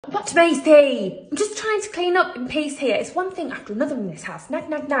What, Maisie? I'm just trying to clean up in peace here. It's one thing after another in this house. Nag,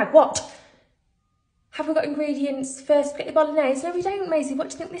 nag, nag. What? Have we got ingredients for spaghetti bolognese? No, we don't, Maisie. What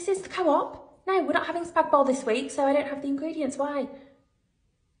do you think this is, the Co-op? No, we're not having spag bol this week, so I don't have the ingredients. Why?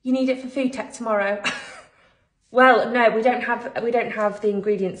 You need it for food tech tomorrow. Well, no, we don't have the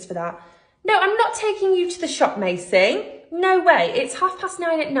ingredients for that. No, I'm not taking you to the shop, Macy. No way. It's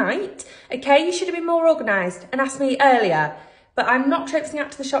 9:30 at night. Okay, you should have been more organised and asked me earlier. But I'm not traipsing out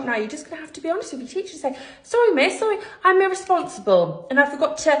to the shop now. You're just going to have to be honest with your teacher and say, sorry, miss, sorry, I'm irresponsible and I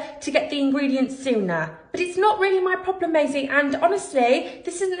forgot to get the ingredients sooner. But it's not really my problem, Maisie. And honestly,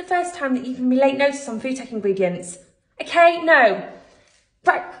 this isn't the first time that you've given me late notice on food tech ingredients. Okay, no.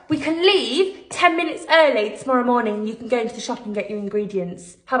 Right, we can leave 10 minutes early tomorrow morning and you can go into the shop and get your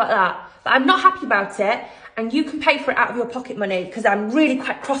ingredients. How about that? But I'm not happy about it and you can pay for it out of your pocket money because I'm really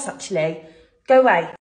quite cross, actually. Go away.